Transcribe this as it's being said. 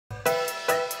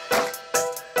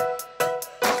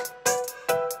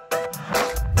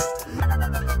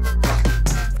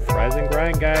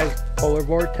guys, Polar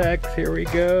Vortex, here we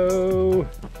go.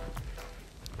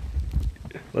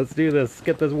 Let's do this. Let's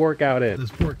get this workout in.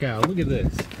 This workout, look at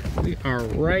this. We are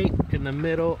right in the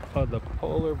middle of the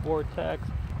Polar Vortex.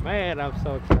 Man, I'm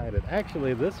so excited.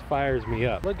 Actually, this fires me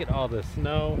up. Look at all the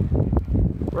snow.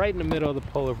 Right in the middle of the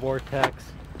Polar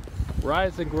Vortex.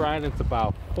 Rise and grind, it's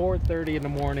about 4:30 in the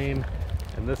morning.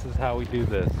 And this is how we do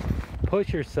this.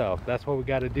 Push yourself, that's what we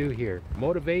got to do here.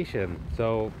 Motivation.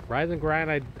 So rise and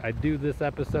grind, I do this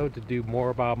episode to do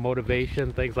more about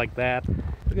motivation, things like that.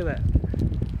 Look at that.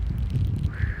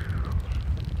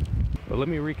 But let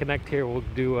me reconnect here. We'll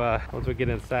do once we get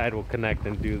inside, we'll connect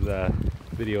and do the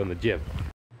video in the gym.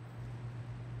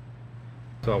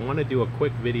 So I want to do a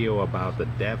quick video about the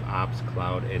DevOps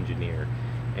Cloud Engineer.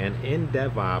 And in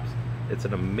DevOps, it's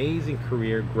an amazing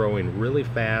career, growing really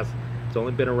fast. It's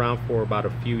only been around for about a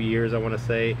few years, I want to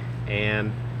say,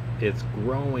 and it's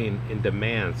growing in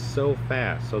demand so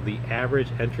fast. So the average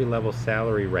entry-level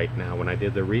salary right now, when I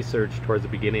did the research towards the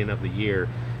beginning of the year,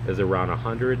 is around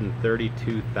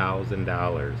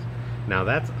 $132,000. Now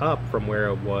that's up from where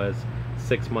it was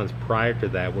 6 months prior to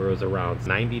that, where it was around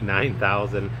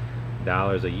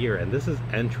 $99,000 a year. And this is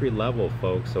entry level,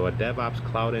 folks. So a DevOps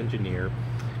Cloud Engineer,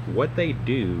 what they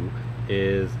do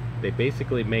is they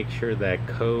basically make sure that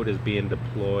code is being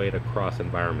deployed across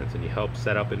environments, and you help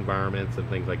set up environments and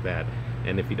things like that.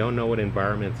 And if you don't know what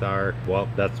environments are, well,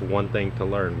 that's one thing to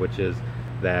learn, which is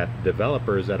that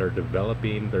developers that are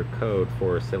developing their code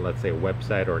for, say, let's say a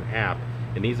website or an app,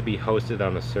 it needs to be hosted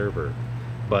on a server.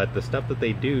 But the stuff that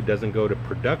they do doesn't go to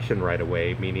production right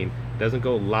away, meaning it doesn't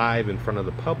go live in front of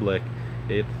the public.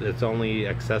 It's only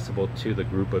accessible to the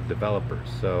group of developers.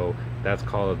 So that's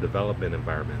called a development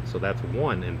environment. So that's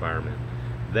one environment.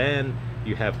 Then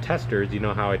you have testers. You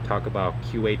know how I talk about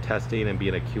QA testing and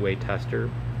being a QA tester?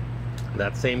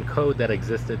 That same code that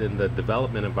existed in the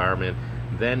development environment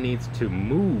then needs to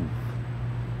move.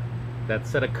 That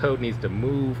set of code needs to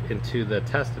move into the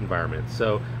test environment.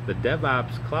 So the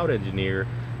DevOps Cloud Engineer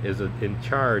is in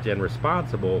charge and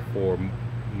responsible for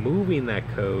moving that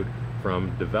code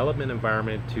from development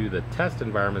environment to the test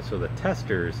environment, so the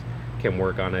testers can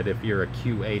work on it. If you're a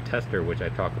QA tester, which I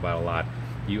talk about a lot,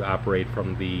 you operate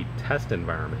from the test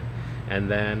environment. And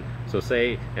then, so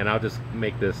say, and I'll just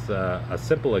make this a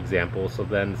simple example. So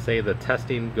then say the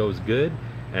testing goes good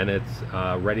and it's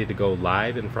ready to go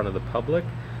live in front of the public.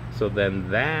 So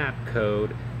then that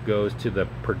code goes to the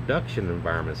production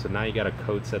environment. So now you got a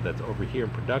code set that's over here in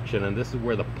production, and this is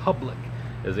where the public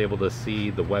is able to see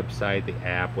the website, the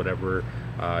app, whatever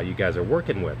you guys are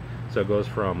working with. So it goes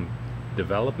from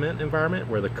development environment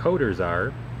where the coders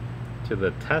are, to the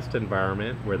test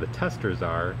environment where the testers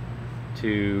are,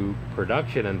 to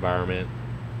production environment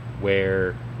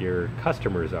where your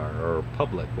customers are, or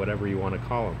public, whatever you want to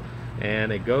call them.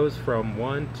 And it goes from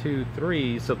 1, 2,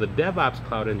 3. So the DevOps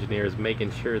Cloud Engineer is making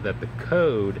sure that the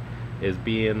code is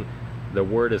being, the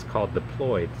word is called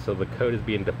deployed. So the code is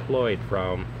being deployed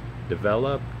from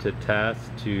develop to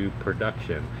test to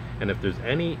production. And if there's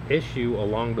any issue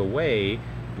along the way,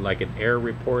 like an error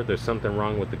report, there's something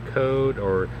wrong with the code,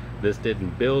 or this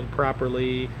didn't build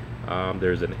properly,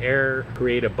 there's an error,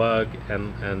 create a bug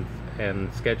and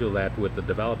schedule that with the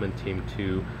development team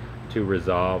to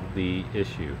resolve the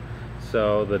issue.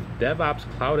 So the DevOps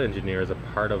Cloud Engineer is a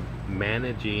part of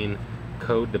managing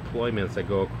code deployments that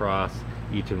go across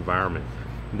each environment.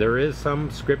 There is some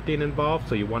scripting involved,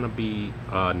 so you want to be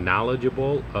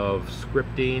knowledgeable of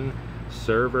scripting,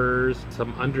 servers,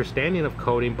 some understanding of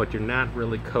coding, but you're not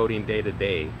really coding day to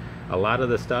day. A lot of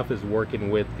the stuff is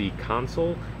working with the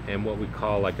console and what we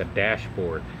call like a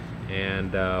dashboard.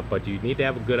 And but you need to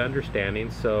have a good understanding.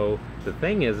 So the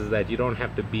thing is that you don't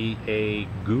have to be a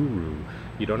guru.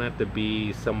 You don't have to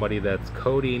be somebody that's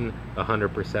coding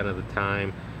 100% of the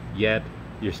time, yet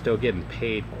you're still getting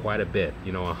paid quite a bit.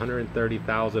 You know,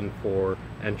 $130,000 for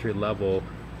entry level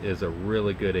is a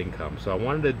really good income. So I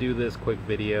wanted to do this quick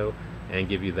video and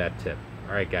give you that tip.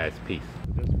 All right, guys, peace.